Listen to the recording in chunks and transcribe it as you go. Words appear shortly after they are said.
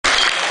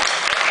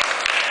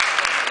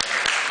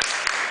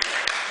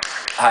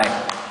Hi.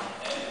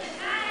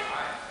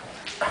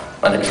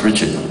 My name's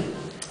Richard.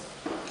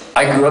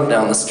 I grew up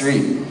down the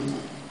street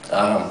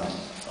on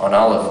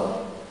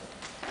Olive.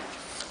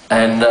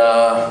 And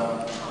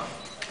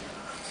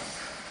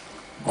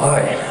boy,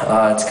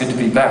 it's good to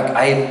be back.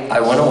 I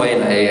went away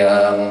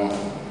and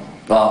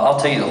well, I'll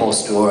tell you the whole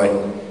story.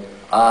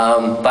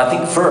 But I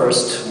think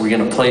first we're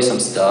going to play some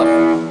stuff.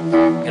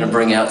 We're going to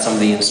bring out some of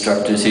the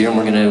instructors here, and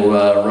we're going to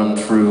run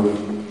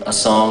through a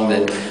song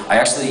that I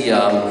actually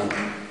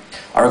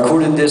I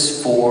recorded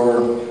this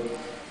for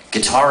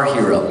Guitar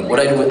Hero. What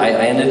I did, I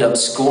ended up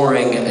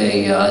scoring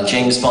a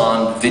James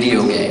Bond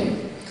video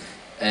game.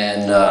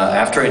 And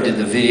after I did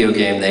the video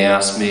game, they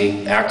asked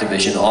me,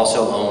 Activision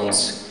also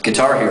owns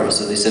Guitar Hero,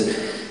 so they said,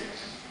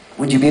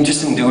 would you be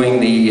interested in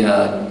doing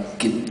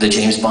the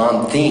James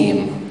Bond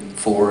theme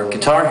for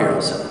Guitar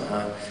Hero? So,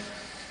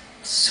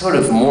 sort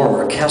of more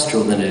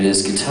orchestral than it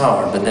is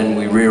guitar, but then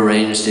we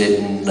rearranged it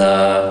and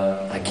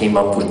I came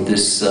up with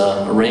this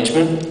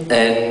arrangement,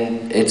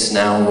 and it's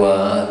now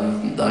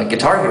a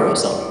Guitar Hero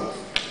song.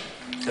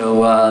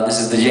 So this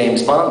is the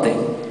James Bond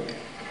theme.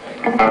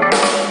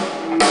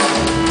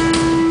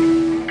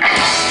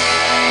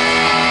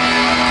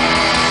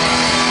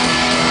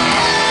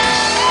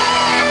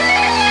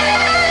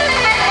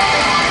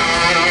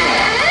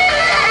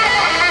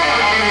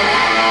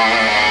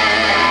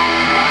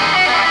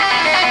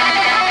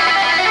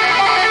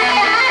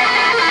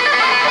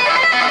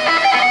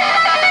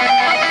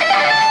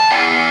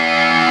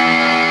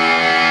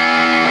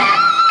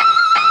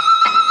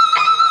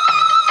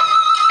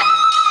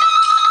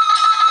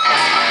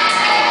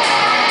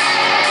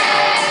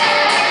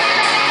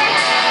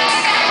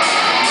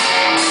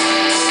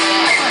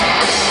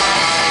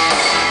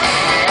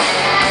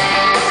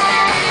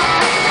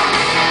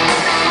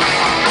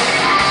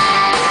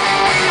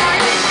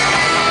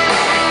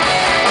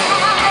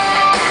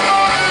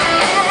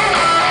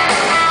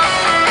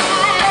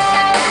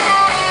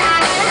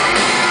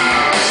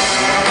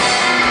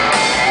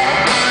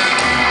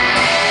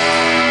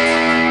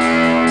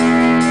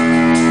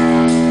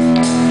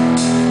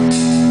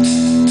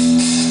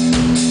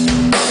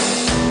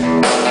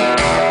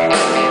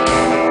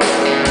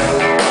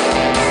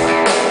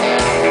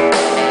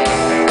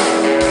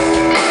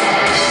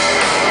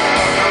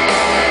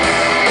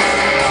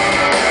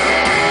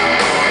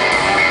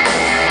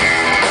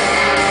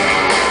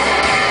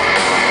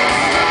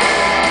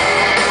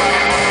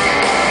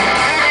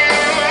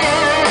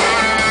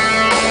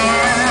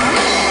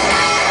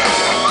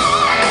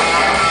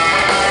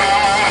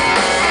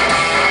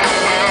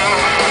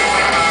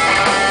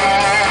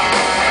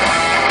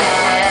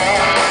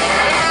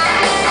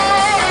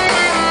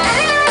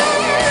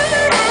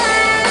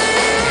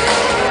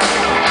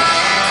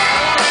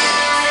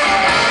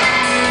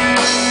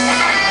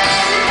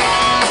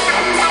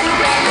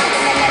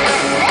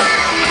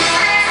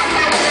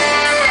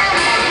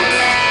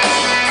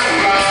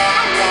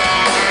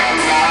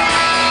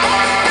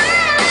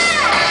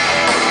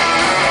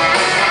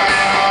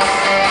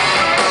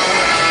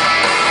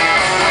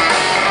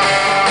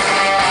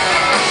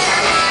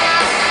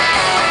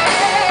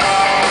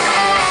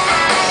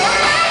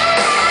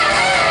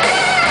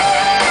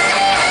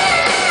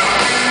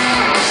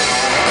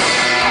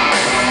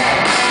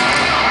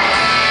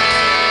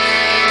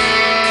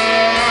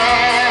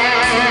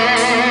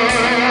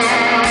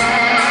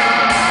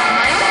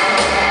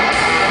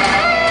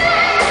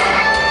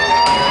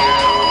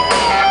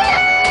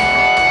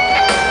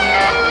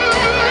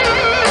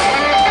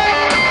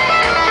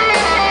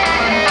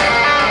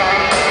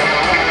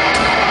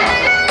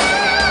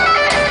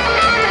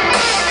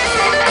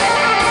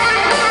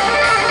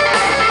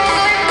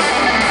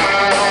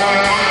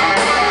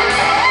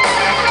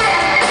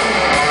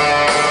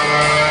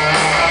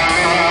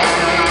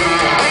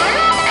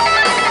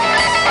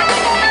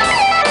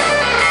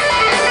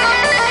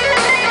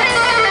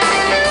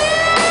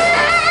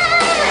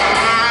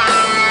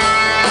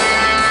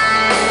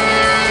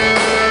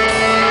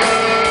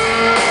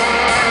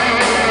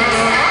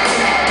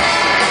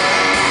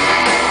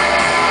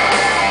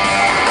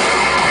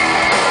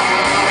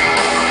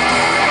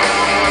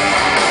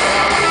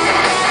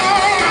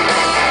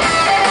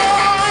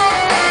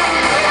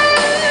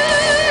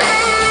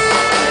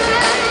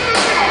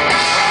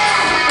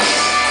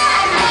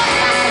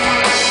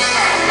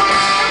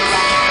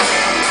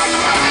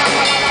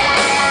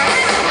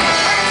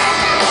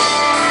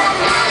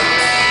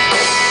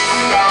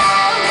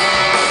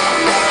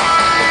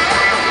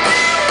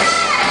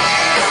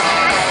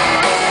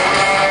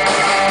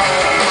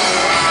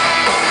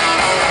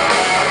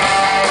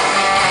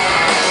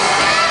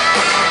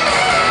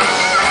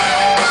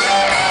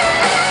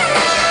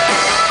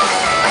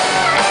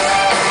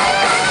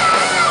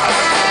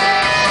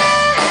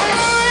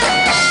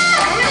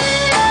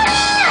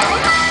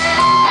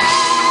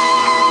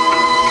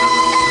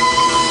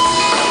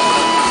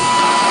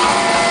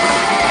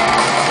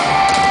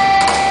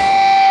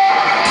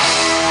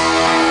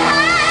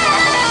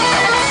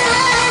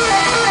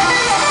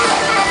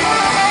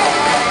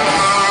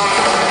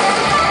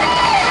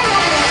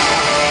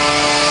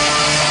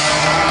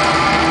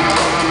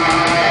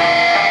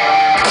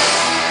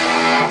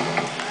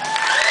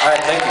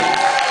 Thank you.